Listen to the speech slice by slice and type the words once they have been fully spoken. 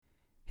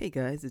Hey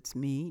guys, it's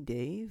me,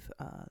 Dave,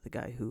 the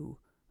guy who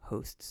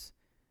hosts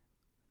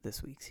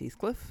this week's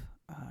Heathcliff.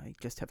 I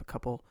just have a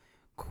couple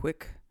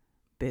quick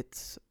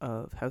bits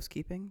of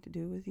housekeeping to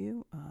do with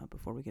you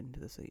before we get into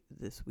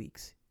this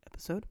week's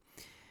episode.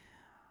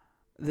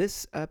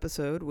 This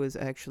episode was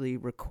actually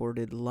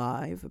recorded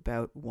live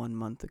about 1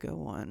 month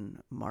ago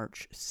on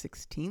March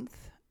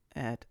 16th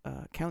at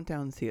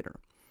Countdown Theater.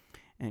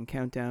 And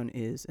Countdown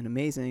is an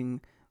amazing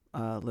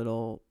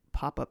little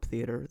pop-up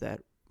theater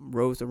that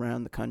rows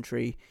around the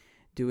country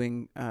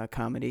doing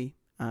comedy.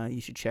 You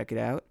should check it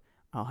out.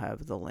 I'll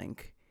have the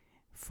link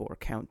for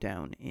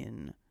Countdown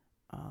in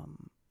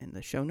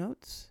the show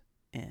notes,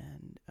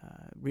 and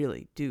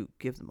really do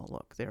give them a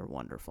look. They're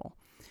wonderful.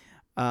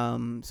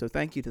 So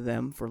thank you to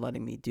them for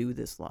letting me do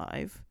this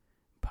live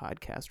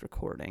podcast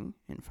recording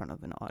in front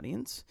of an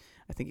audience.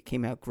 I think it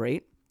came out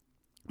great.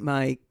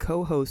 My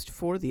co-host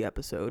for the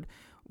episode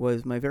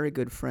was my very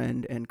good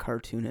friend and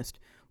cartoonist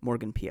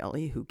Morgan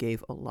Pielli, who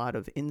gave a lot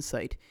of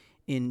insight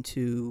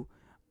into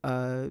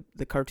the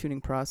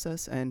cartooning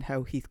process and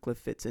how Heathcliff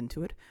fits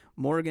into it.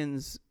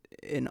 Morgan's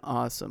an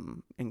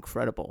awesome,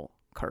 incredible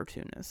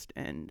cartoonist,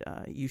 and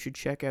you should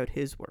check out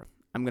his work.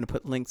 I'm going to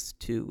put links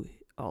to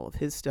all of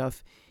his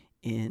stuff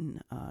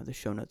in the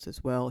show notes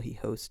as well. He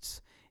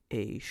hosts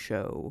a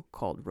show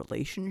called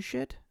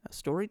Relationship, a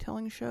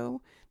storytelling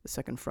show, the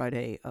second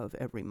Friday of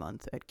every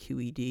month at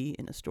QED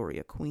in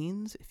Astoria,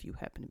 Queens. If you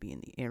happen to be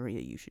in the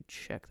area, you should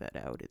check that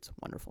out. It's a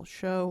wonderful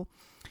show.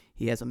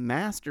 He has a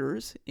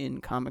master's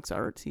in comics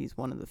arts. He's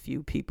one of the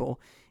few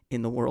people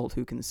in the world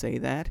who can say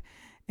that.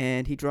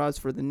 And he draws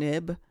for The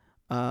Nib,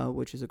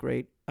 which is a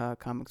great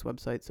comics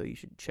website, so you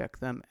should check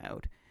them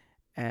out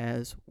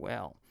as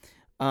well.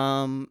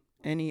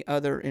 Any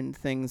other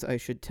things I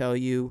should tell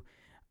you?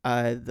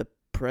 The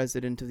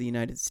President of the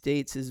United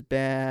States is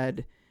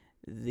bad.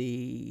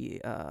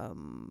 There's a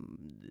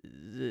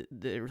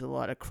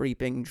lot of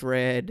creeping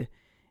dread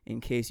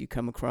in case you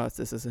come across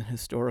this as a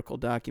historical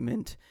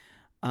document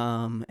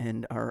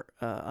and are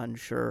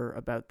unsure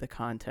about the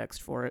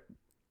context for it.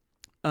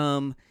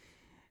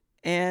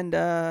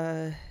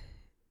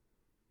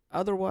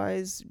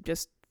 Otherwise,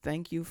 just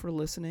thank you for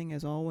listening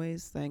as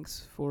always.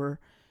 Thanks for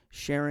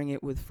sharing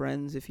it with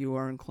friends if you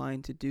are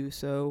inclined to do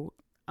so.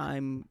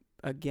 I'm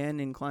again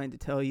inclined to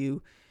tell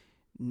you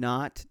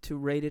not to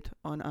rate it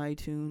on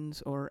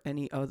iTunes or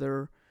any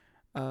other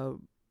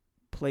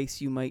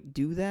place you might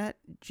do that,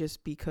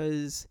 just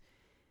because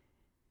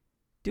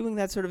doing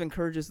that sort of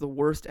encourages the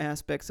worst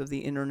aspects of the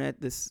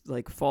internet, this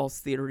like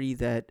false theory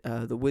that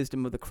the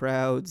wisdom of the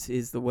crowds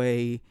is the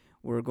way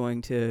we're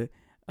going to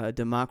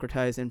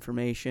democratize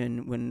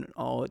information, when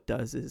all it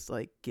does is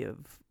like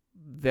give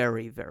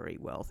very, very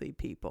wealthy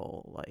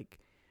people like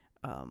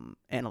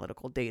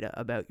analytical data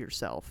about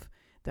yourself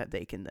that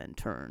they can then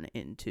turn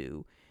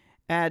into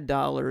ad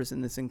dollars, in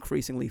this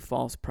increasingly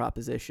false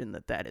proposition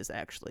that is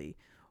actually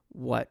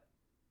what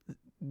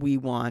we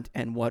want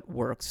and what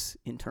works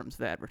in terms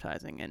of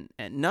advertising.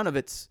 And none of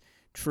it's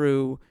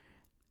true,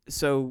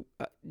 so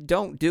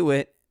don't do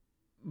it.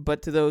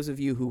 But to those of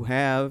you who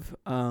have,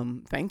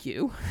 thank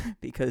you,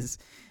 because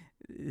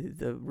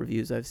the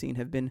reviews I've seen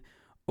have been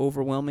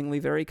overwhelmingly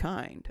very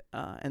kind,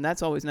 and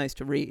that's always nice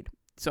to read.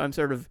 So I'm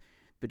sort of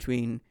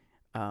between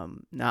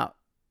not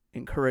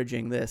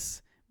encouraging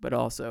this, but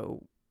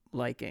also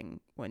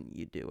liking when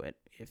you do it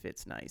if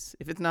it's nice.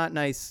 If it's not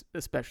nice,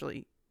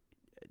 especially,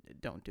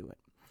 don't do it.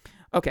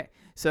 Okay,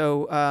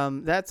 so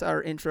that's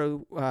our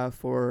intro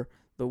for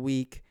the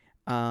week.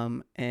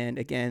 And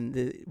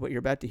again, what you're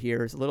about to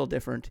hear is a little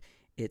different.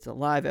 It's a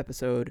live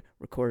episode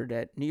recorded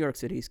at New York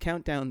City's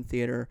Countdown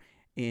Theater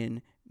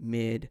in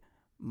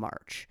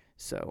mid-March.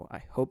 So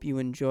I hope you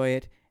enjoy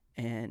it,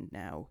 and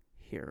now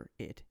here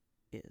it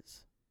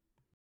is.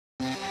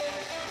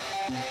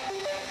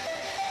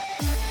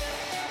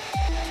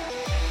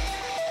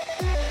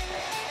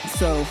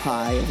 So,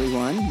 hi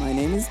everyone, my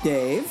name is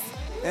Dave.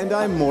 And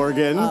I'm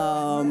Morgan.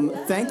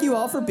 Thank you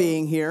all for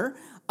being here,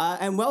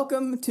 and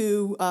welcome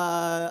to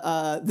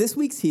this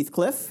week's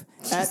Heathcliff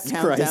at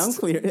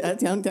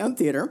Countdown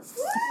Theater.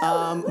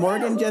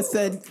 Morgan just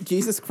said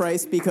Jesus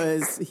Christ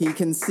because he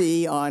can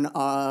see on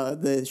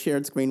the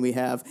shared screen we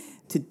have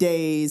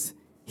today's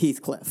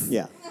Heathcliff.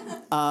 Yeah.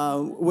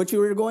 Which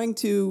we're going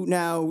to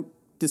now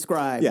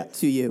describe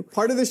to you.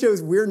 Part of the show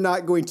is we're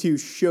not going to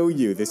show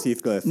you this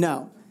Heathcliff.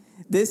 No.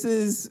 This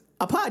is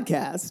a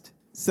podcast,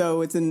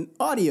 so it's an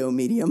audio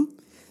medium.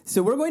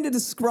 So we're going to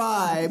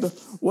describe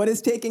what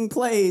is taking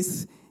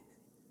place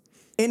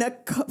in a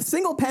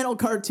single-panel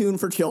cartoon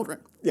for children.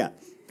 Yeah.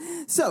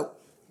 So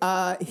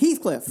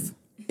Heathcliff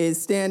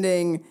is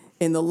standing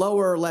in the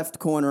lower left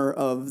corner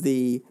of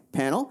the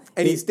panel.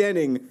 And he's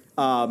standing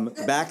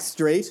back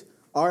straight,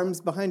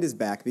 arms behind his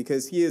back,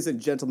 because he is a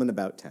gentleman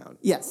about town.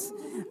 Yes.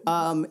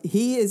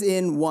 He is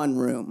in one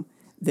room.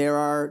 There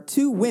are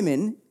two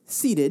women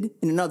seated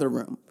in another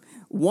room.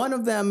 One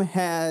of them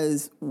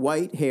has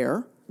white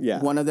hair. Yeah.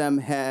 One of them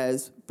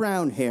has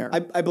brown hair.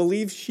 I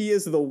believe she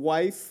is the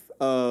wife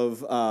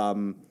of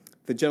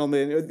the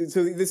gentleman.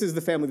 So this is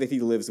the family that he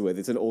lives with.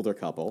 It's an older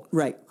couple.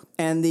 Right.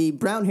 And the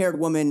brown-haired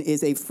woman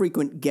is a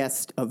frequent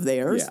guest of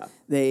theirs. Yeah.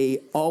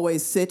 They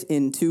always sit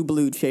in 2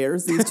 blue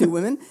chairs, these 2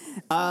 women.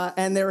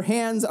 And their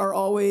hands are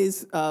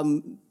always,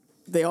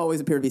 they always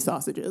appear to be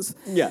sausages.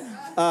 Yeah.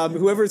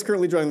 Whoever is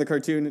currently drawing the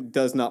cartoon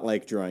does not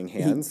like drawing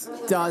hands.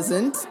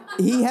 Doesn't.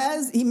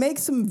 He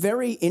makes some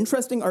very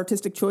interesting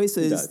artistic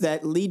choices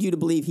that lead you to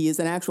believe he is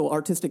an actual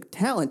artistic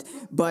talent,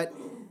 but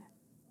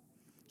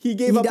he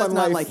gave up does on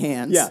not life. like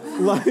hands. Yeah,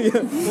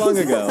 long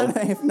ago.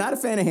 Not a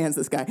fan of hands,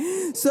 this guy.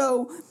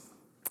 So,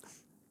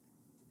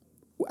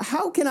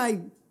 how can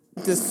I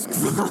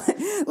describe?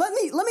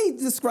 Let me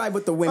describe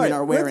what the women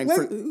are wearing.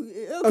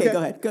 Okay, go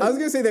ahead. I was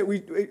going to say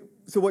that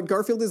so what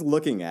Garfield is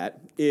looking at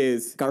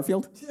is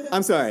Garfield.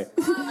 I'm sorry.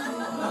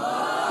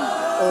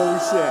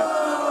 Oh shit.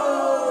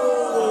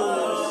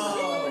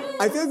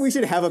 I feel like we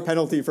should have a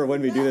penalty for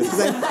when we do this,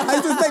 because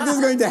I suspect this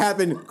is going to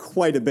happen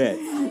quite a bit.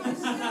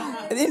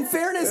 In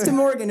fairness to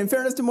Morgan,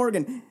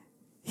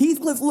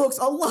 Heathcliff looks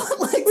a lot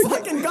like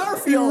fucking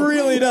Garfield. He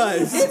really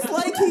does. It's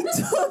like he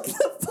took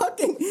the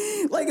fucking,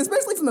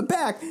 especially from the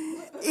back.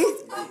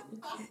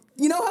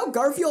 You know how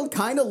Garfield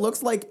kind of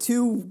looks like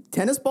 2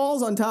 tennis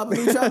balls on top of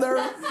each other?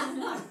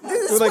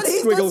 This is With what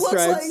Heathcliff squiggle looks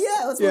stripes. like.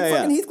 Yeah, that's what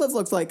fucking Heathcliff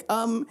looks like.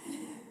 The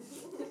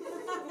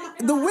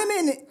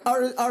women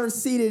are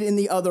seated in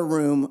the other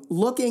room,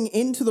 looking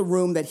into the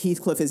room that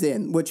Heathcliff is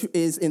in, which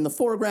is in the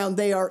foreground.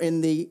 They are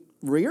in the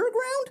rear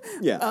ground?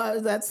 Yeah.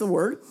 That's the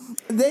word.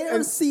 They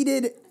are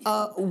seated.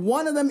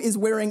 One of them is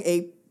wearing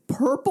a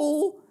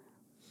purple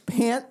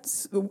skirt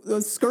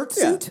suit.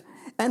 Yeah.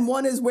 And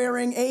one is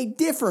wearing a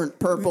different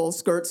purple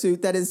skirt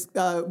suit that is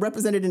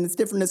represented in its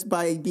differentness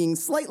by being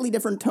slightly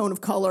different tone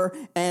of color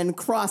and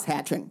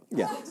cross-hatching.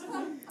 Yeah.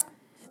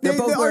 They're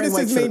both the wearing artist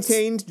white has shirts.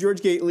 maintained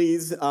George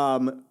Gately's,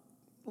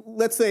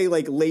 let's say,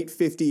 late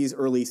 50s,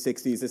 early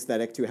 60s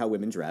aesthetic to how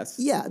women dress.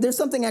 Yeah, there's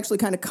something actually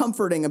kind of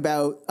comforting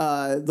about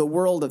the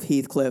world of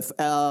Heathcliff.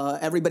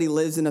 Everybody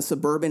lives in a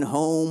suburban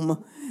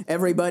home.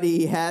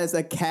 Everybody has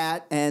a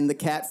cat, and the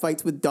cat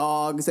fights with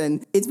dogs,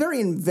 and it's very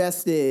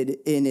invested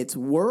in its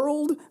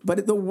world,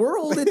 but the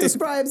world it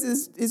describes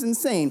is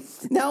insane.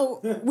 Now,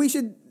 we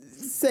should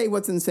say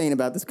what's insane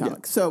about this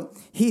comic. Yeah. So,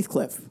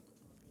 Heathcliff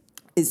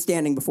is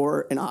standing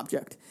before an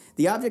object.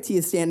 The object he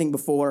is standing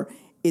before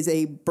is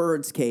a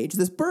bird's cage.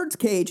 This bird's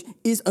cage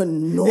is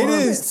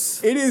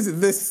enormous. It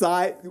is the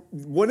size.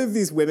 One of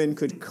these women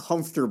could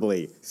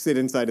comfortably sit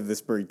inside of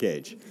this bird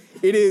cage.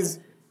 It is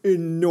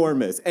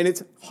enormous, and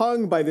it's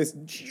hung by this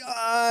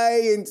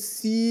giant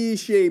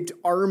C-shaped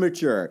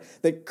armature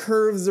that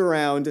curves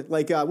around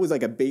like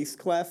a bass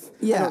clef.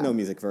 Yeah. I don't know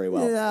music very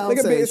well. Yeah, like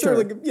sure.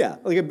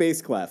 Like a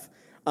bass clef,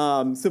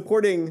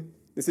 supporting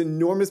this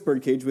enormous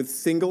bird cage with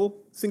single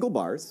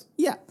bars.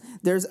 Yeah,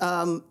 there's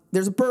a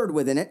bird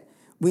within it.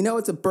 We know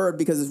it's a bird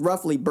because it's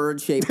roughly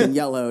bird-shaped and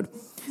yellowed.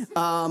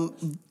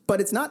 But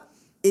it's not.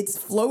 It's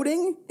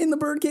floating in the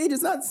bird cage.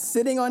 It's not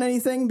sitting on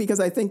anything because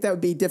I think that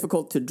would be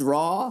difficult to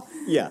draw.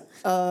 Yeah.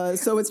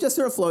 So it's just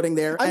sort of floating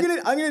there. I'm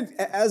gonna,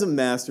 as a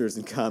master's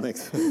in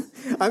comics,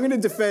 I'm gonna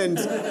defend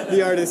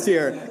the artist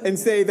here and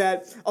say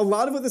that a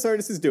lot of what this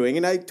artist is doing,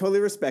 and I totally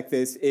respect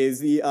this,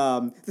 is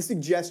the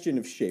suggestion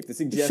of shape, the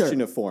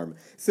suggestion of form.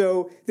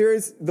 So there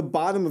is the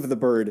bottom of the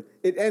bird.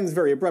 It ends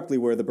very abruptly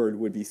where the bird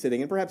would be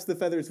sitting, and perhaps the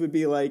feathers would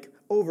be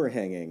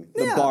overhanging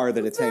the bar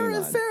that it's hanging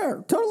on.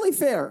 Fair, totally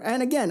fair.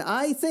 And again,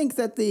 I think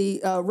that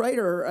the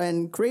writer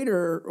and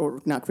creator,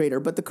 or not creator,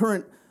 but the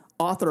current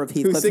author of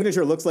Heathcliff. Whose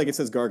signature looks like it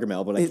says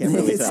Gargamel, but I can't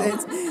really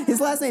tell. His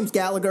last name's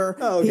Gallagher.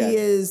 Oh, okay. He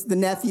is the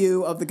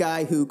nephew of the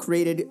guy who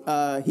created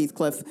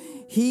Heathcliff.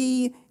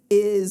 He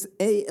is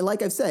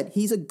like I've said,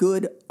 he's a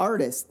good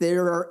artist.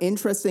 There are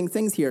interesting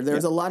things here.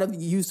 There's a lot of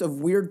use of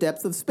weird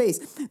depth of space.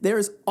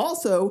 There's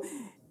also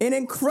an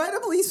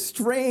incredibly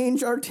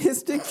strange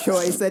artistic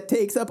choice that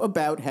takes up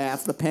about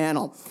half the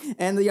panel.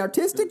 And the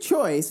artistic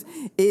choice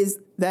is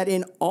that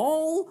in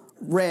all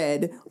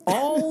red,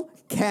 all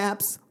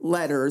caps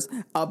letters,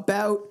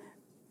 about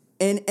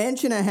an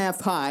inch and a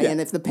half high,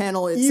 and if the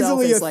panel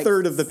itself easily is a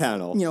third of the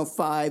panel,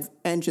 5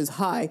 inches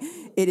high,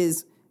 it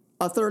is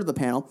a third of the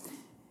panel.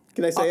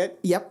 Can I say it?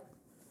 Yep.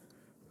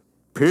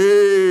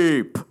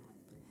 Peep.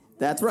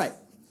 That's right.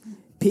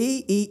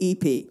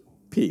 P-E-E-P.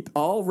 Peep.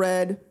 All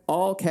red,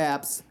 all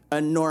caps,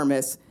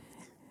 enormous.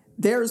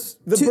 There's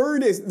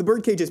the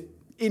bird cage is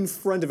in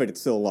front of it.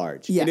 It's so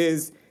large. Yeah.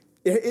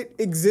 It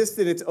exists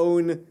in its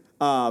own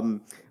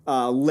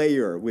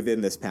layer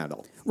within this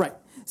panel. Right.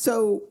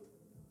 So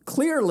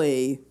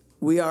clearly,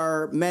 we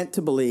are meant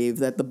to believe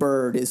that the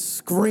bird is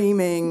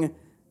screaming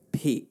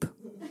peep.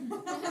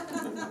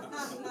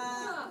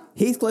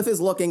 Heathcliff is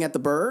looking at the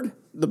bird.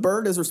 The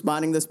bird is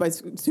responding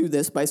to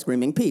this by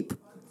screaming peep.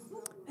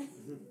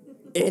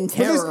 In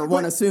terror,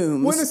 one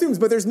assumes. One assumes,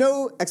 but there's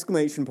no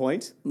exclamation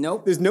point.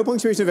 Nope. There's no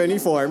punctuation of any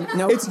form.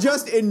 Nope. It's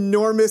just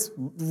enormous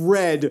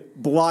red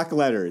block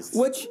letters.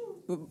 Which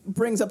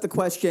brings up the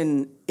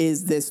question,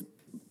 is this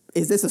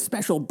a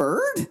special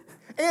bird?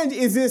 And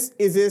is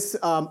this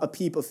a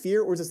peep of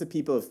fear or is this a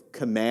peep of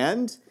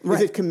command? Right.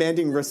 Is it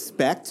commanding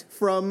respect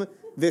from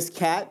this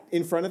cat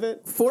in front of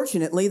it?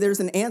 Fortunately, there's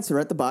an answer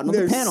at the bottom of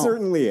the panel. There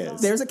certainly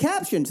is. There's a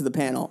caption to the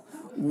panel.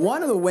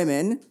 One of the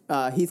women,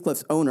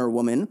 Heathcliff's owner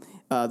woman,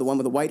 the one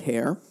with the white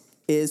hair,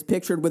 is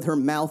pictured with her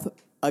mouth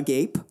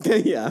agape,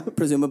 Yeah.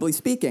 presumably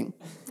speaking,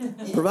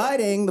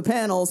 providing the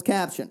panel's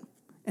caption.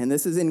 And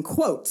this is in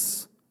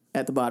quotes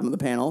at the bottom of the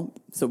panel,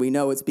 so we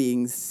know it's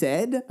being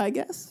said, I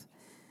guess.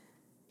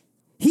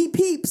 He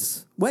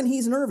peeps when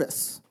he's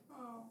nervous.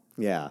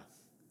 Yeah.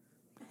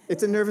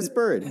 It's a nervous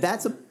bird.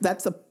 That's a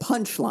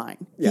punchline.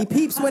 Yeah. He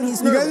peeps when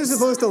he's You nervous. guys are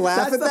supposed to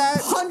laugh That's at that?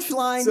 the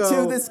punchline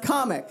So- to this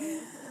comic.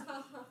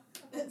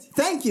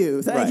 Thank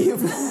you. Right. You.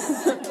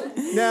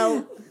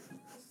 Now,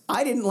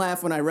 I didn't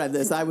laugh when I read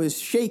this. I was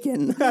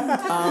shaken.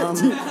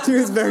 to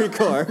his very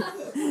core.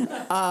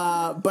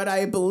 But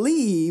I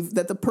believe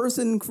that the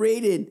person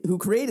who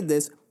created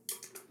this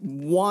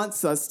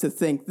wants us to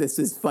think this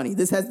is funny.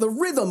 This has the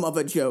rhythm of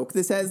a joke.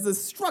 This has the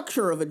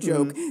structure of a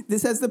joke. Mm-hmm.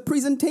 This has the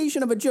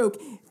presentation of a joke.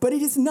 But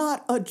it is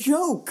not a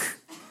joke.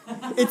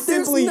 It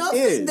simply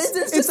is. There's It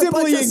just a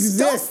simply bunch of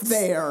exists stuff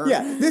there.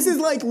 Yeah, this is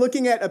like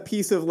looking at a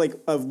piece of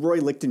Roy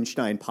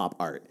Lichtenstein pop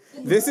art.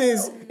 This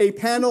is a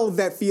panel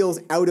that feels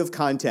out of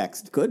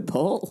context. Good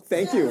pull.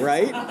 Thank you.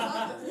 Right.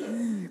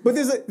 But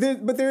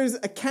there's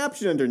a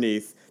caption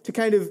underneath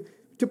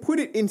to put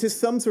it into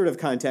some sort of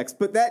context.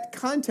 But that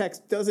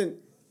context doesn't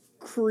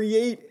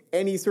create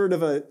any sort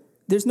of a.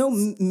 There's no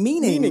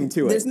meaning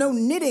to it. There's no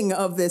knitting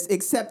of this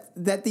except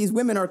that these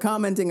women are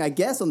commenting, I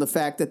guess, on the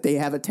fact that they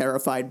have a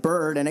terrified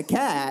bird and a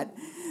cat.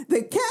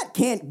 The cat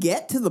can't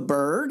get to the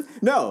bird.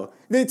 No,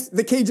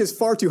 the cage is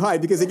far too high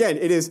because, again,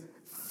 it is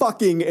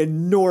fucking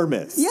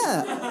enormous.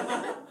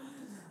 Yeah.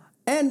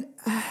 And,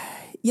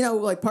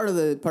 part of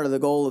the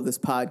goal of this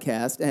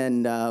podcast,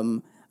 and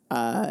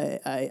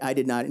I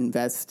did not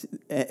invest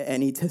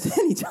any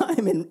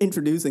time in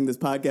introducing this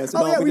podcast at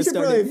all. Oh yeah, we should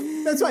started-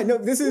 probably. That's fine. No,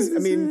 this is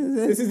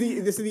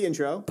the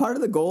intro. Part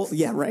of the goal,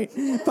 yeah, right.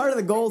 Part of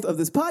the goal of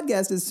this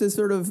podcast is to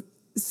sort of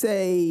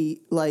say,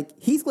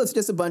 Heathcliff's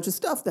just a bunch of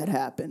stuff that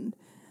happened.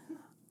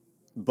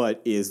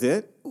 But is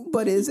it?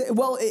 But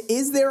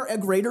is there a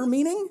greater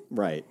meaning?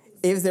 Right.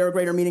 Is there a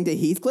greater meaning to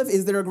Heathcliff?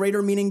 Is there a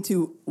greater meaning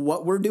to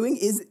what we're doing?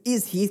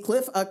 Is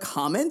Heathcliff a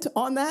comment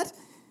on that?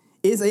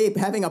 Is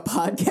having a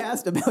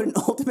podcast about an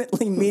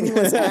ultimately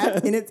meaningless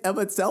act in of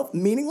itself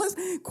meaningless?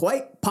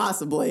 Quite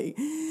possibly.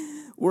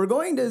 We're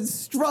going to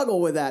struggle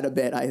with that a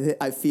bit,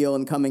 I feel,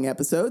 in coming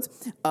episodes.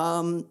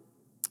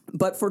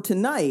 But for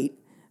tonight,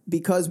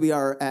 because we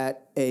are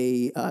at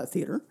a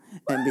theater,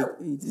 and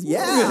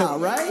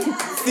right?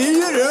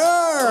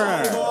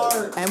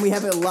 Theater! And we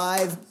have a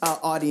live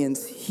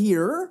audience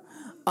here.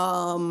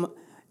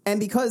 And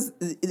because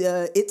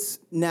it's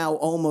now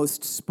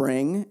almost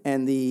spring,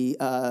 and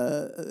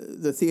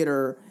the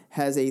theater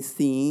has a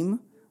theme.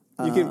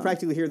 You can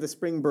practically hear the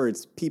spring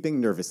birds peeping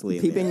nervously.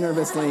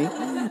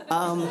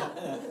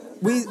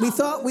 We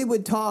thought we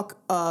would talk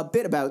a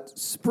bit about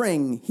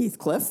spring,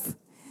 Heathcliff,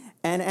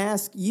 and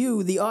ask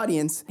you, the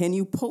audience, can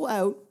you pull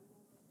out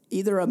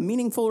either a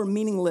meaningful or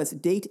meaningless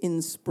date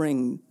in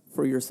spring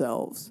for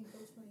yourselves?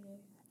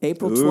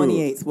 April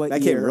 28th. What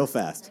that year? came real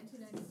fast.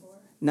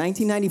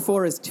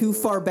 1994 is too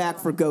far back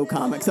for Go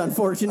Comics,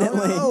 unfortunately.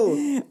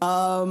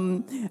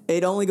 Oh,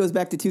 It only goes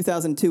back to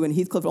 2002, and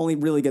Heathcliff only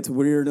really gets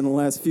weird in the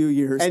last few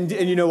years. and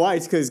you know why?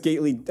 It's because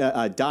Gately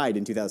died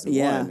in 2001,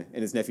 Yeah.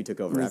 and his nephew took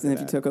over His after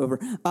nephew that. took over.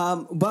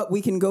 But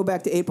we can go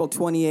back to April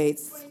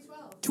 28th.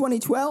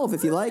 2012,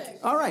 if you like.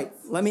 All right,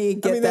 let me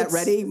get that that's-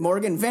 ready.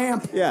 Morgan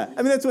Vamp. Yeah,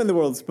 I mean, that's when the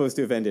world's supposed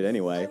to have ended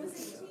anyway.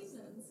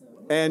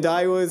 And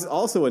I was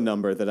also a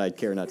number that I'd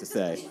care not to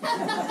say.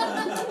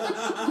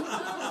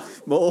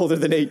 Well, older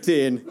than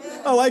 18.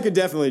 Oh, I could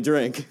definitely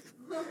drink.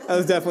 I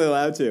was definitely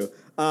allowed to.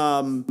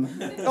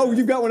 Oh,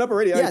 you've got one up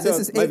already. All Yeah, right, this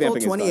so is my April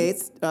vamping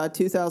is fun. 28th,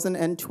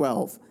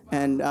 2012.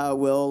 And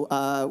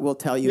we'll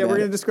tell you Yeah, about we're going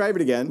to it. describe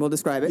it again. We'll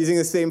describe it. Using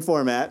the same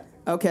format.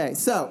 Okay,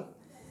 so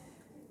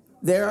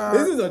there are...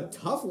 This is a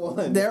tough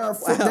one.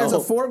 There's a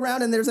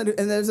foreground and there's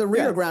a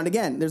rear ground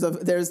again.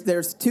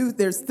 There's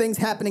things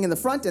happening in the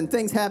front and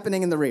things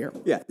happening in the rear.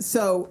 Yeah.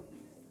 So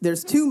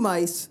there's two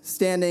mice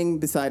standing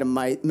beside a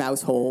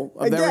mouse hole.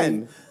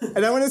 Again,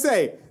 and I want to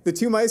say, the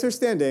two mice are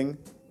standing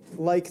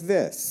like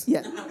this.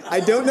 Yeah. I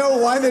don't know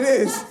why that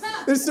is.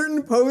 There's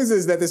certain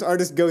poses that this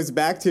artist goes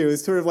back to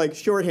as sort of like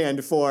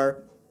shorthand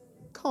for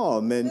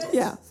calm and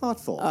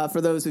thoughtful. For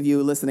those of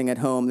you listening at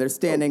home, they're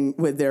standing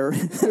with their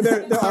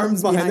their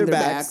arms behind their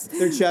backs,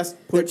 their chest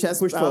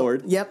pushed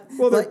forward. Yep.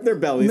 Well, Like their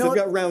bellies. They've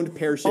got round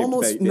pear-shaped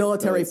almost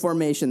military bellies.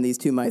 formation, these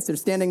two mice. They're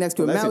standing next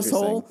to a that's mouse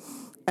hole,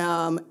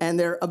 and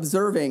they're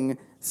observing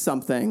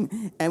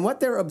something. And what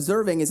they're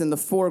observing is in the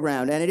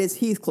foreground, and it is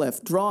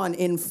Heathcliff drawn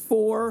in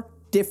 4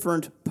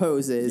 different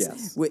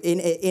poses in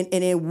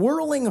a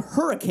whirling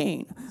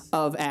hurricane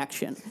of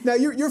action. Now,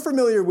 you're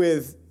familiar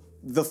with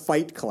the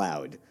fight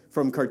cloud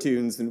from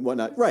cartoons and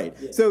whatnot. Right.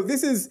 Yeah. So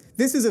this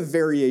is a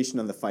variation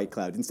on the Fight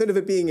Cloud. Instead of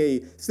it being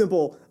a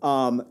simple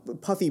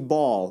puffy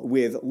ball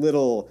with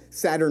little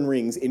Saturn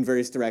rings in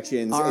various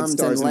directions arms and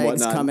stars and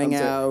legs whatnot coming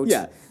out.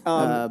 Yeah.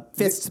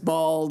 Fists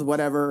bald,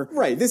 whatever.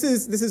 Right. This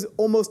is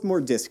almost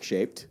more disc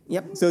shaped.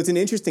 Yep. So it's an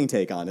interesting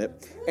take on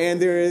it.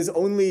 And there is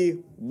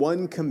only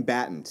one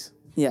combatant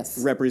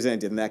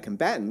represented, and that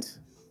combatant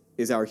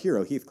is our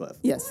hero, Heathcliff.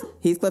 Yes.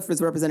 Heathcliff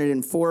is represented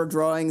in 4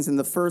 drawings. In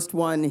the first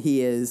one,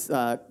 he is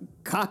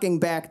cocking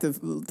back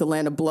to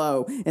land a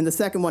blow. In the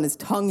second one, his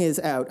tongue is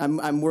out.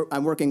 I'm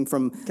working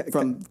from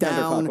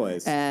down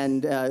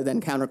and then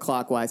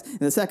counterclockwise. In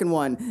the second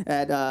one,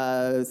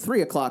 at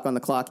 3 o'clock on the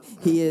clock,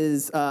 he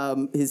is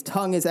his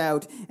tongue is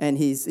out, and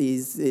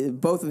he's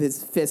both of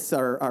his fists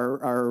are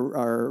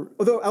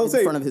although I'll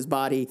say, front of his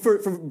body.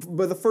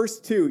 But the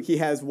first 2, he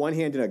has one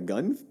hand in a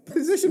gun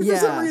position for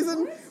some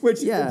reason,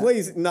 which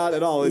plays not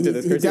at all into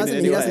this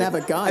cartoon. He doesn't have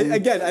a gun. I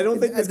don't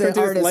think this the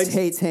cartoon artist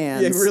hates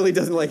hands. It really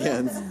doesn't like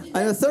hands.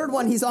 And the third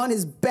one, he's on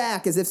his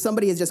back as if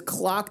somebody has just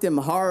clocked him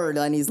hard,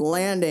 and he's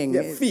landing.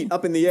 Yeah, feet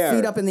up in the air.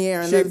 Feet up in the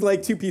air. Shaped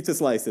like 2 pizza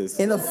slices.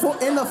 In the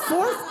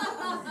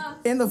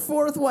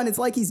fourth one, it's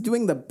like he's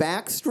doing the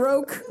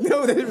backstroke.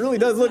 No, it really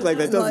does look like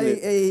that, doesn't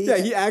it? Yeah,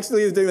 he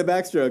actually is doing the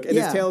backstroke, and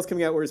his tail is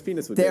coming out where his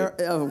penis would be. Yeah,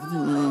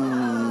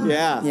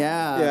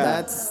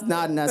 that's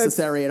not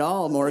necessary at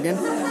all, Morgan.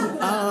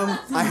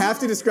 I have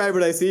to describe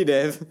what I see,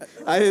 Dave.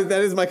 That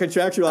is my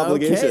contractual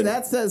obligation. Okay,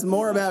 that says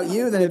more about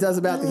you than it does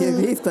about the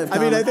Heathcliff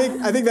comic. I mean, I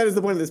think that is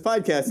the point of this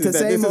podcast, is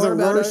that this is a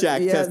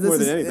Rorschach test more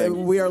than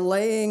anything. We are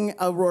laying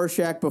a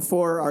Rorschach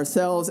before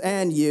ourselves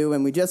and you,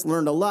 and we just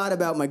learned a lot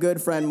about my good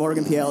friend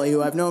Morgan Pielli,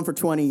 who I've known for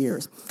 20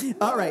 years.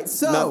 All right,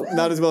 so...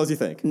 Not as well as you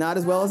think. Not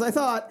as well as I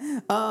thought.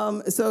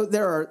 So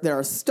there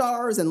are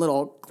stars and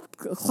little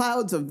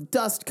clouds of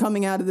dust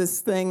coming out of this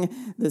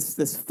thing,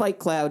 this fight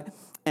cloud,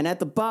 and at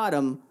the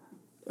bottom,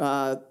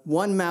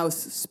 one mouse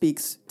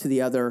speaks to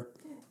the other,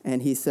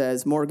 and he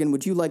says, Morgan,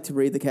 would you like to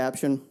read the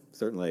caption?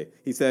 Certainly.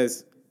 He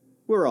says,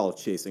 "We're all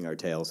chasing our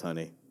tails,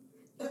 honey."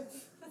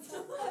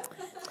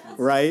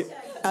 Right?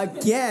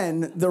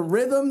 Again, the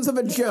rhythms of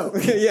a joke.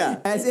 Yeah.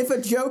 As if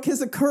a joke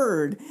has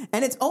occurred,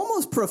 and it's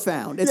almost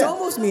profound. It's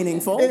almost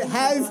meaningful. It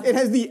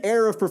has the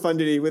air of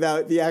profundity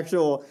without the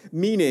actual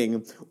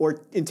meaning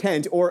or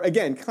intent or,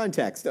 again,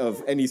 context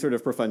of any sort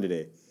of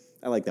profundity.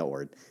 I like that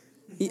word.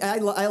 I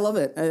love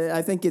it.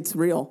 I think it's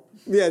real.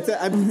 Yeah,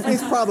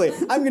 it's probably.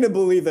 I'm going to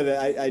believe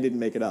that I didn't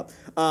make it up.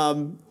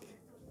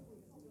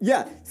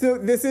 Yeah, so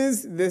this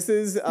is.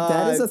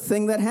 That is a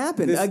thing that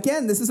happened.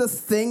 Again, this is a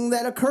thing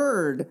that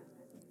occurred.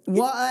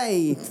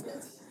 Why?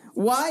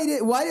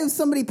 Why did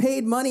somebody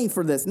paid money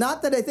for this?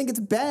 Not that I think it's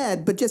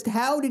bad, but just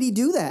how did he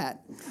do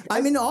that?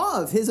 I'm in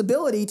awe of his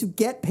ability to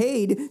get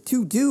paid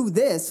to do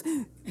this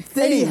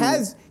thing.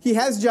 And he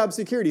has job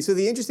security. So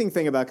the interesting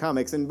thing about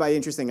comics, and by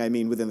interesting I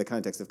mean within the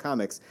context of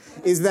comics,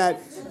 is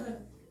that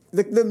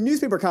the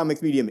newspaper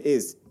comics medium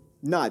is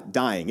not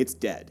dying. It's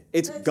dead.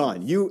 It's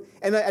gone.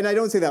 And I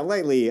don't say that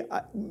lightly.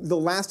 The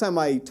last time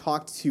I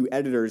talked to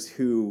editors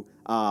who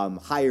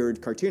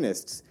hired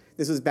cartoonists,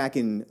 this was back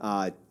in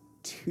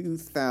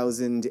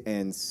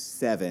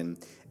 2007,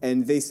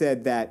 and they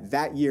said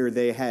that year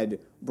they had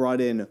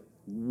brought in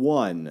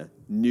one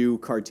new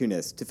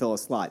cartoonist to fill a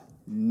slot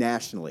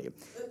nationally.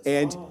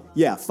 And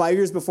 5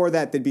 years before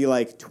that, they'd be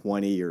like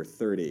 20 or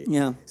 30.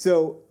 Yeah.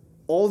 So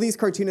all these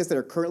cartoonists that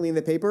are currently in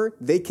the paper,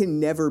 they can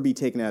never be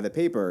taken out of the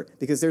paper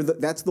because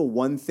that's the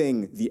one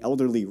thing the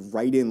elderly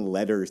write in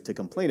letters to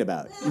complain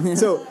about.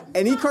 So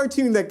any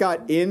cartoon that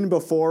got in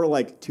before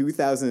like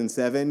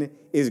 2007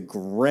 is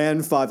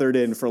grandfathered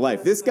in for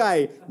life. This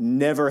guy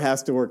never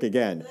has to work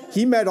again.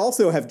 He might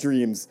also have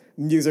dreams,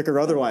 music or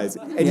otherwise,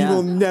 and he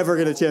will never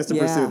get a chance to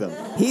pursue them.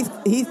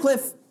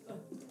 Heathcliff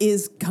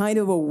is kind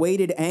of a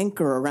weighted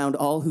anchor around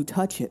all who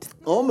touch it.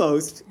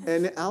 Almost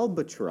an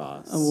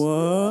albatross.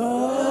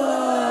 Whoa.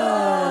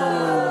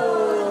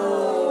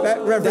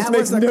 That reference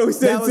makes no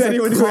sense to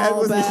anyone who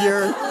wasn't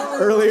here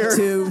earlier.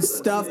 To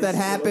stuff that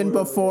happened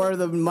before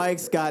the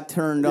mics got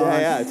turned on.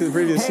 Yeah, to the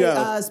previous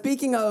show.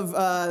 Speaking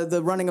of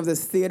the running of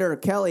this theater,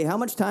 Kelly, how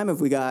much time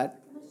have we got?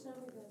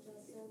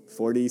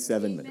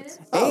 47 minutes.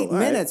 8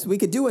 minutes. Right. We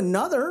could do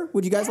another.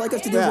 Would you guys like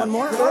us to do one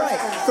more? All right.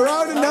 Throw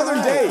out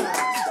another date.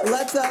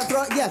 Let's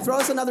throw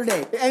us another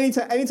date.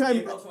 Anytime.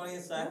 April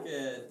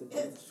 22nd,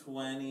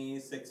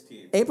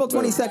 2016. April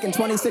 22nd,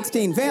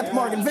 2016. Vamp,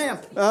 Morgan,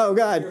 vamp. Oh,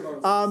 God.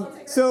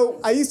 So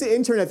I used to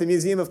intern at the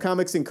Museum of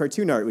Comics and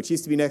Cartoon Art, which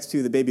used to be next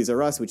to the Babies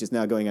R Us, which is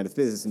now going out of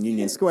business in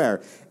Union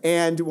Square.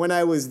 And when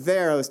I was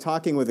there, I was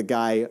talking with a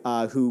guy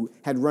who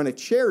had run a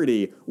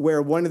charity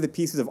where one of the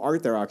pieces of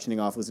art they're auctioning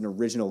off was an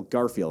original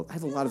Garfield. I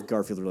have a lot of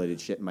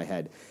Garfield-related shit in my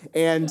head.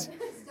 And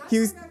he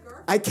was...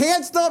 I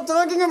can't stop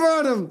talking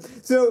about him!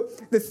 So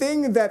the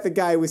thing that the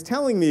guy was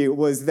telling me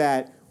was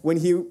that when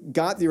he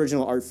got the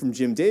original art from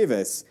Jim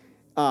Davis,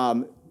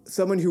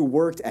 someone who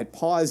worked at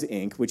Paws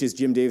Inc., which is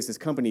Jim Davis's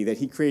company that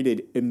he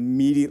created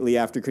immediately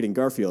after creating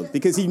Garfield,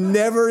 because he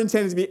never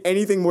intended to be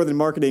anything more than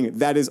marketing.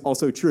 That is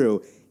also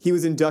true. He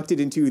was inducted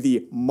into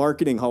the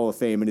Marketing Hall of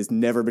Fame and has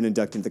never been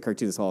inducted into the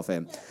Cartoonist Hall of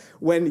Fame.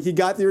 When he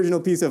got the original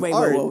piece of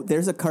art... Whoa,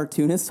 there's a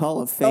Cartoonist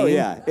Hall of Fame? Oh,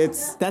 yeah.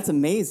 That's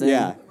amazing.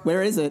 Yeah.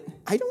 Where is it?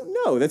 I don't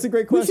know. That's a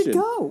great question. We should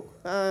go.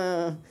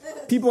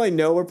 People I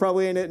know are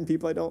probably in it, and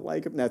people I don't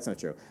like. That's not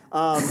true.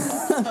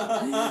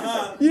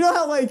 You know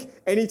how, like,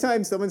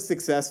 anytime someone's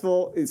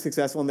successful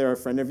and they're a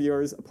friend of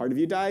yours, a part of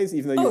you dies,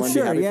 even though you want to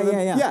be happy for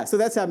them? Yeah, so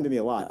that's happened to me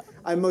a lot.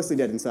 I'm mostly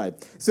dead inside.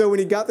 So when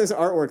he got this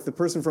artwork, the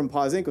person from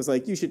Paws Inc. was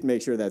like, you should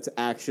make sure that's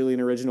actually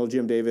an original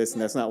Jim Davis,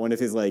 and that's not one of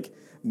his, like,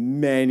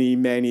 many,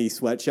 many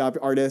sweatshop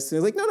artists. And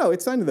he's like, no,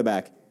 it's signed to the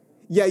back.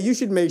 Yeah, you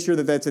should make sure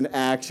that that's an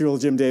actual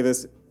Jim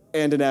Davis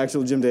and an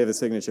actual Jim Davis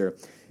signature.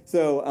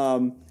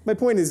 So my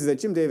point is that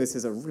Jim Davis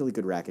has a really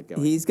good racket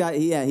going. He's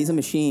a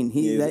machine.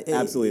 He is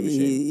absolutely a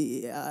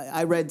machine.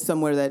 I read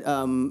somewhere that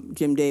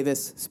Jim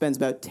Davis spends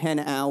about 10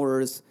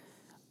 hours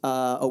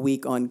a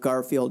week on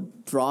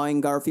Garfield,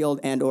 drawing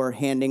Garfield and or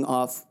handing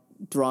off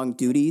drawing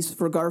duties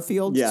for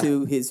Garfield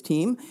to his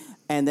team,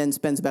 and then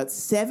spends about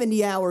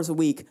 70 hours a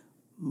week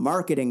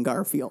marketing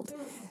Garfield.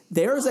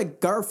 There's a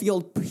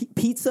Garfield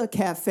Pizza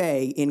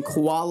Cafe in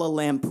Kuala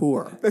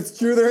Lumpur. That's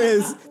true, there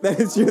is. That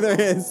is true, there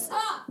is.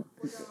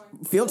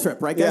 Field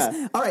trip, right, guys?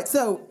 Yeah. All right,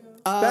 so...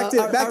 back to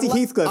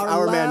Heathcliff,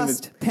 our man. Our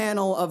last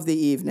panel of the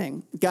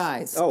evening.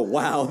 Guys. Oh,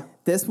 wow.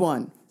 This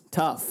one,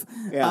 tough.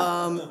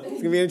 Yeah. It's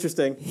going to be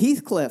interesting.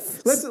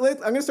 Heathcliff.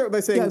 I'm going to start by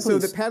saying, so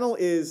the please. panel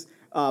is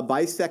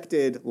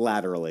bisected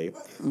laterally.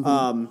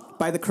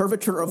 By the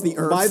curvature of the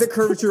Earth. By the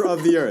curvature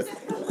of the Earth.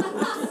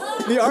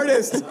 The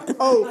artist,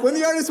 when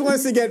the artist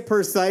wants to get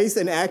precise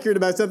and accurate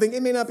about something,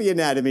 it may not be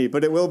anatomy,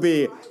 but it will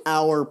be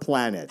our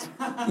planet.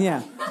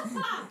 Yeah.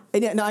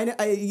 And yeah, no,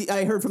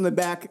 I heard from the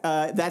back,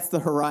 that's the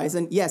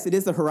horizon. Yes, it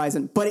is the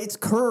horizon, but it's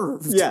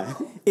curved. Yeah.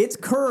 It's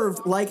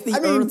curved like the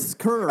Earth's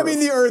curved. I mean,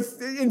 the Earth,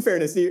 in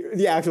fairness,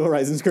 the actual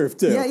horizon's curved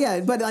too.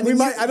 Yeah, but I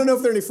mean... I don't know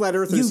if there are any flat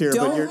earthers here,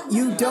 but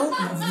you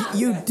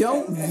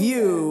don't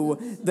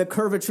view the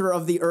curvature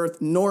of the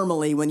Earth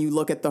normally when you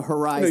look at the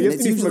horizon. No, you have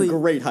it's to be usually from a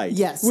great height.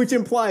 Yes. Which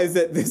implies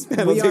that this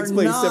panel takes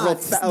place several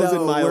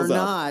thousand miles we're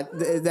up. not.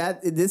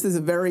 This is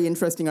a very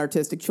interesting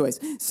artistic choice.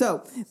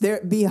 So, there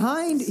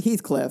behind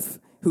Heathcliff,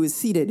 who is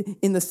seated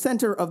in the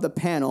center of the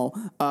panel,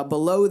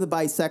 below the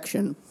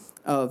bisection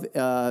of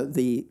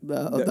the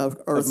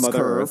Earth's Mother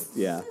curve. Earth,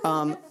 yeah.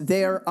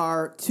 There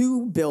are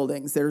two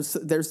buildings. They're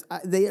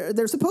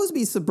supposed to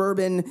be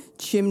suburban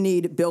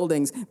chimneyed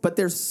buildings, but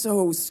they're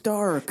so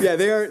stark. Yeah,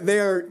 they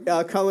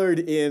are colored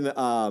in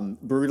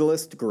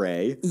brutalist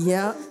gray.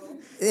 Yeah.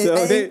 So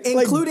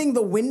including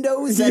the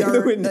windows that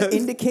are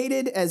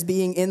indicated as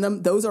being in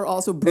them. Those are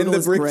also brutalist gray. And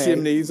the brick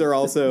chimneys are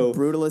also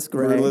brutalist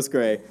gray. Brutalist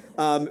gray.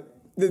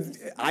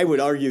 I would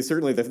argue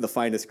certainly the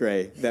finest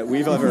gray that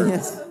we've ever,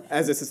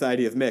 as a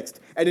society, have mixed.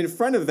 And in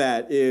front of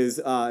that is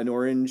an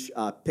orange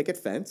picket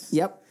fence.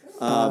 Yep.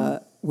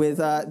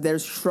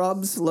 There's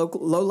shrubs,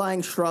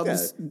 low-lying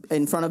shrubs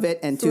in front of it,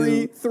 and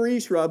three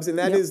shrubs, and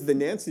that is the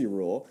Nancy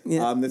rule.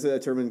 Yeah. This is a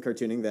term in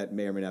cartooning that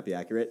may or may not be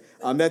accurate.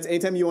 That's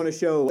anytime you want to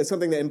show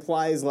something that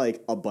implies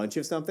like a bunch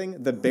of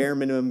something, the bare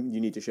minimum you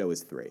need to show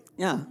is 3.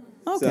 Yeah.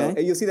 Okay. So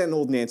you'll see that in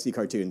old Nancy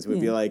cartoons. It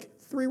would be like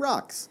 3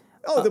 rocks.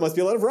 Oh, there must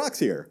be a lot of rocks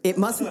here. It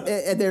must.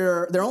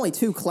 There are only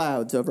 2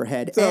 clouds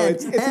overhead. So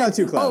it's not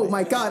too cloudy. Oh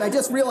my God! I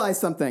just realized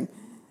something.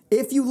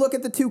 If you look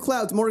at the 2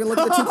 clouds, Morgan, look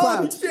at the 2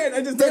 clouds. Oh,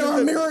 shit, they are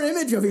a mirror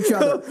image of each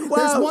other. Wow.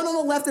 There's one on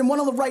the left and one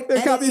on the right.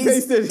 They're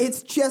copy-pasted.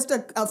 It's just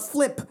a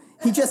flip.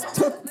 He just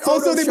took Photoshop.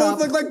 Also, they both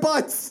look like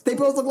butts. They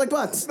both look like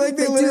butts. Like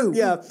they do.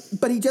 Yeah.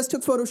 But he just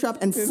took Photoshop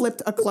and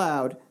flipped a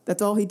cloud.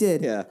 That's all he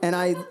did. Yeah. And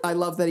I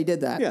love that he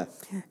did that. Yeah.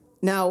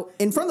 Now,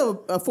 in front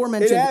of the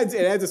aforementioned...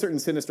 It adds a certain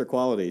sinister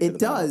quality to it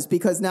does,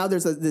 because now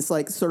there's this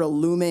like sort of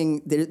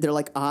looming... They're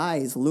like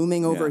eyes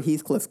looming over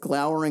Heathcliff,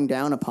 glowering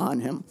down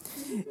upon him.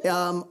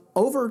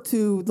 Over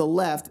to the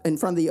left, in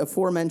front of the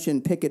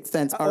aforementioned picket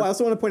fence... I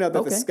also want to point out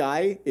that the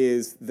sky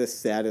is the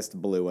saddest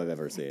blue I've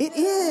ever seen. It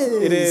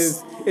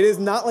is! It is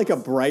not like a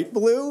bright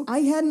blue.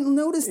 I hadn't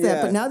noticed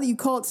that, but now that you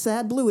call it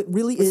sad blue, it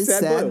really is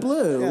sad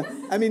blue.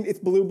 Yeah. I mean, it's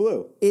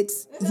blue.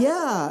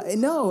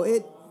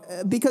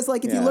 Because,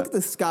 like, if you look at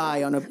the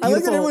sky on a beautiful... I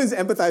like that everyone's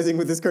empathizing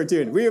with this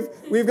cartoon. We've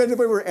gotten to the point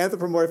where we're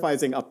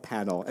anthropomorphizing a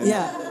panel. And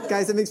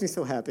guys, that makes me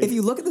so happy. If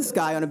you look at the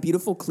sky on a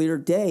beautiful, clear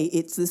day,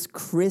 it's this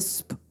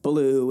crisp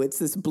blue. It's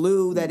this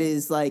blue that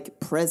is, like,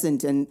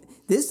 present. And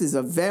this is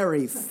a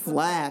very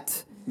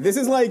flat This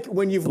is like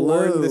when you've blue.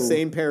 worn the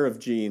same pair of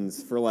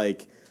jeans for,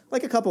 like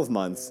a couple of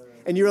months.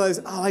 And you realize,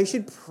 I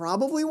should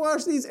probably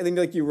wash these. And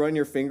then you run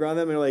your finger on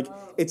them and you're like,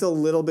 it's a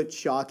little bit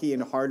chalky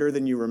and harder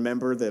than you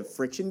remember the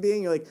friction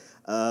being. You're like,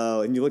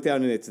 oh, and you look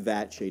down and it's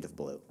that shade of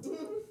blue.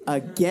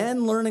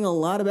 Again, learning a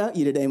lot about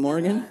you today,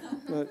 Morgan.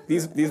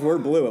 These were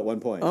blue at one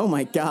point. Oh,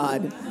 my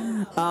God.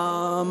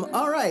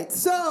 All right.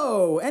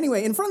 So,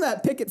 anyway, in front of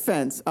that picket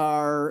fence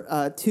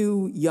are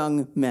 2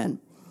 young men.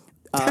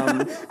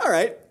 All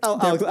right,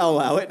 I'll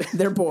allow it.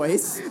 They're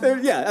boys.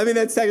 Yeah, I mean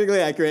that's technically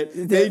accurate.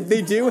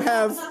 They do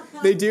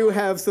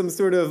have some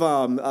sort of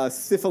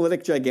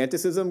syphilitic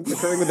giganticism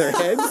occurring with their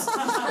heads.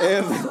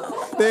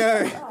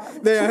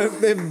 They're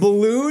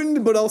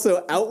ballooned, but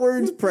also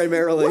outwards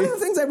primarily. One of the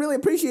things I really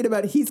appreciate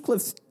about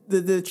Heathcliff's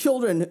the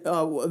children,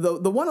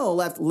 the one on the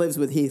left lives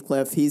with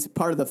Heathcliff. He's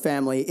part of the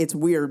family. It's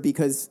weird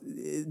because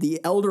the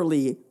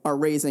elderly are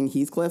raising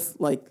Heathcliff.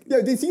 Like,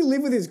 yeah, does he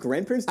live with his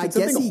grandparents? Did I guess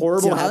something he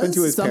horrible does. happen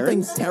to his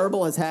parents? Something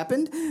terrible has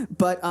happened,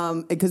 but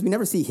because we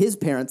never see his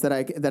parents that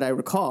I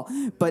recall.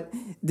 But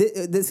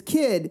this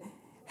kid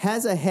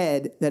has a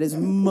head that is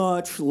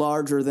much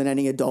larger than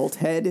any adult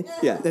head.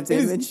 Yeah, that's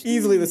it's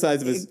easily the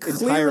size of his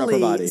entire upper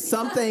body.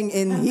 Something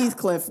in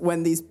Heathcliff,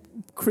 when these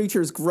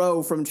creatures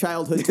grow from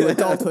childhood to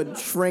adulthood,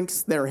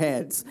 shrinks their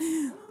heads.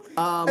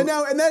 And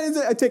that is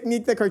a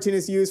technique that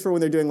cartoonists use for when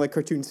they're doing like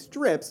cartoon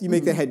strips. You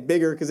make the head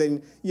bigger because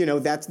then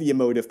that's the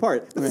emotive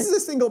part. But this is a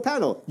single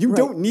panel. You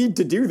don't need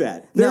to do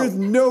that. There is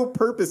no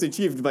purpose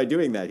achieved by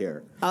doing that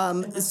here.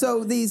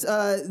 So these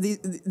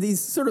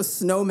sort of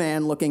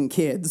snowman-looking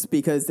kids,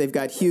 because they've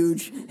got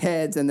huge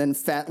heads and then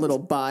fat little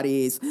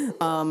bodies,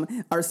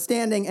 are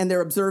standing and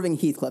they're observing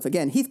Heathcliff.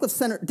 Again, Heathcliff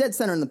dead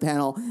center in the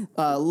panel,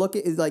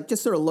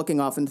 just sort of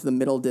looking off into the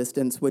middle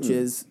distance, which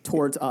is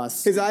towards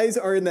us. His eyes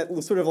are in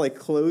that sort of like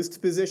closed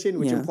position,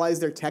 which implies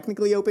they're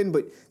technically open,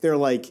 but they're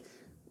like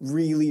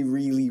really,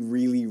 really,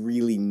 really,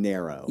 really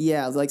narrow.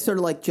 Yeah, like sort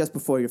of like just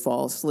before you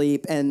fall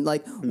asleep. And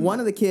like one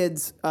of the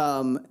kids,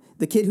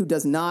 the kid who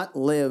does not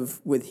live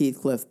with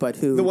Heathcliff, but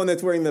who... The one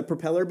that's wearing the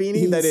propeller beanie?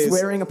 He's that is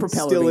wearing a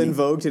propeller still beanie. in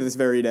vogue to this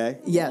very day?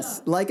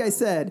 Yes. Like I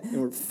said,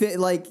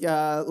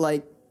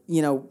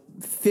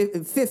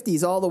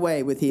 50s all the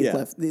way with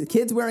Heathcliff. Yeah. The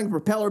kid's wearing a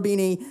propeller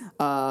beanie,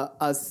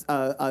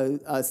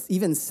 a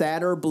even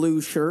sadder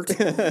blue shirt,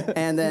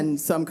 and then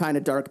some kind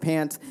of dark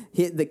pants.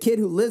 The kid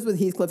who lives with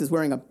Heathcliff is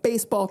wearing a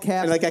baseball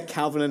cap. And like a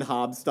Calvin and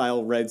Hobbes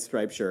style red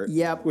striped shirt.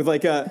 Yep. With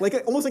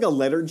almost like a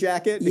leather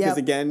jacket, because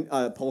again,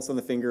 pulse on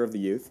the finger of the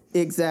youth.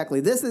 Exactly.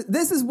 This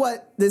is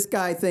what this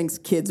guy thinks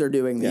kids are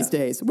doing these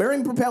days.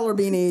 Wearing propeller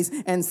beanies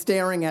and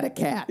staring at a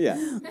cat. Yeah.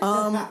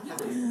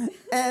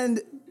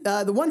 And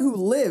the one who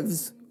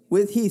lives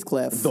with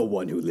Heathcliff. The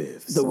one who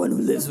lives. The one who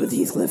lives with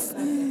Heathcliff.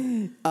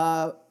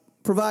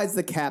 Provides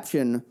the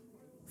caption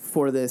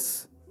for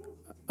this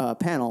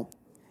panel,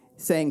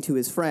 saying to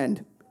his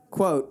friend,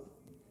 quote,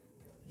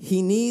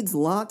 "He needs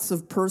lots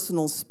of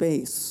personal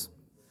space."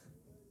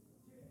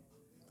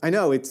 I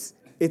know, it's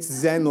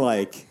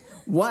Zen-like.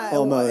 Why?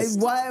 Almost.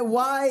 Why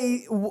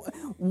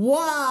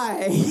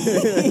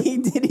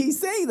did he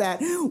say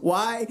that?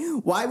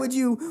 Why would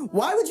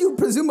you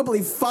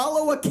presumably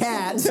follow a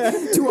cat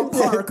to a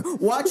park,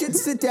 watch it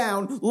sit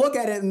down, look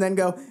at it, and then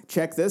go,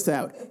 check this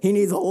out? He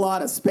needs a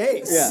lot of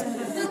space. Yeah.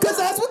 Because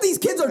that's what these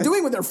kids are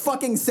doing with their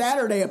fucking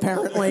Saturday,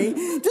 apparently.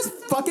 Just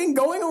fucking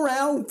going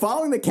around,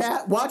 following the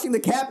cat, watching the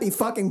cat be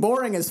fucking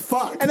boring as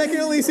fuck. And I can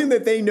only assume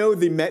that they know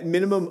the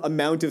minimum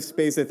amount of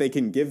space that they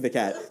can give the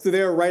cat. So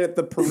they are right at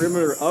the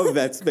perimeter of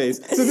that space.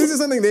 So this is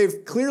something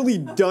they've clearly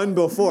done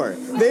before.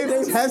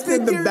 They've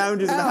tested the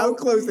boundaries of how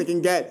close they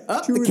can get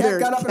to the their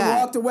cat got up and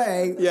walked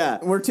away. Yeah.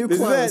 We're too This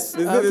is close. it.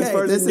 This is it as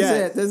far as this it is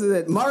gets. it. This is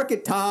it. Mark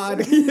it, Todd.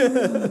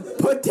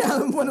 Put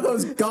down one of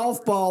those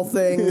golf ball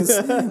things.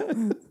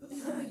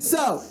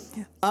 So,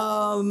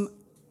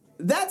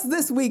 that's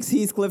this week's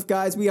Heathcliff,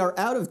 guys. We are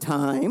out of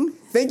time.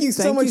 Thank you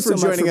so much for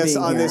joining us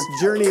on this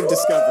journey of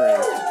discovery.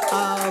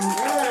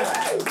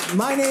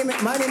 My name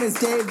is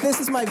Dave. This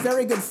is my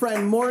very good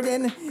friend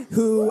Morgan,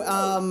 who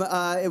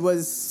it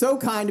was so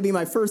kind to be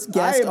my first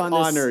guest on this. I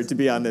am honored to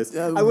be on this.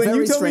 When very you told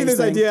me strange this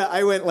thing. idea,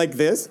 I went like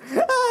this.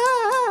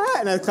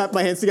 And I clapped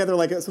my hands together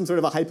like some sort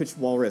of a high-pitched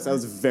walrus. I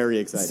was very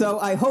excited. So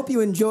I hope you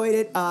enjoyed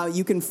it.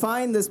 You can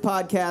find this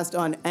podcast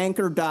on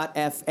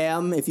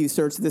Anchor.fm if you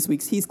search This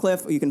Week's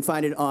Heathcliff. You can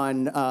find it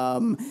on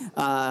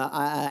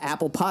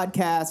Apple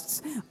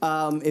Podcasts.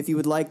 If you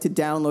would like to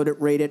download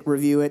it, rate it,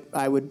 review it,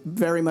 I would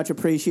very much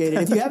appreciate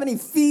it. If you have any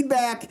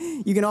feedback,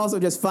 you can also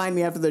just find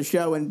me after the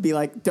show and be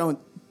like, don't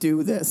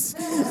do this.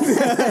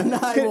 And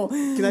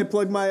Can I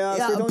plug my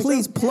storytelling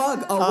please show?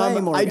 plug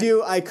away,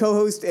 Morgan. I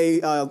co-host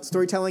a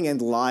storytelling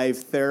and live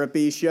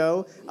therapy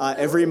show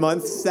every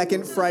month,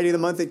 second Friday of the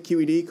month at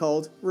QED,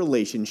 called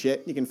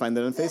Relationship. You can find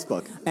that on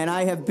Facebook. And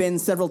I have been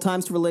several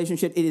times to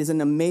Relationship. It is an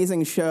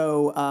amazing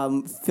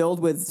show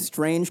filled with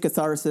strange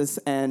catharsis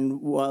and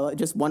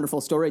just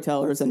wonderful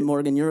storytellers. And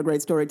Morgan, you're a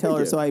great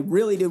storyteller, so I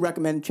really do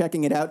recommend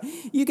checking it out.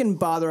 You can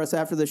bother us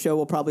after the show.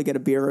 We'll probably get a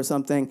beer or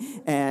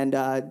something, and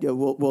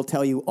we'll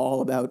tell you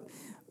all about,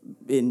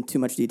 in too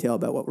much detail,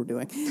 about what we're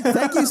doing.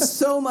 Thank you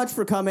so much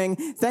for coming.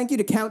 Thank you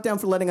to Countdown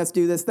for letting us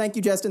do this. Thank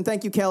you, Justin.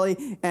 Thank you,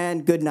 Kelly.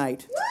 And good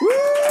night.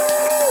 Woo!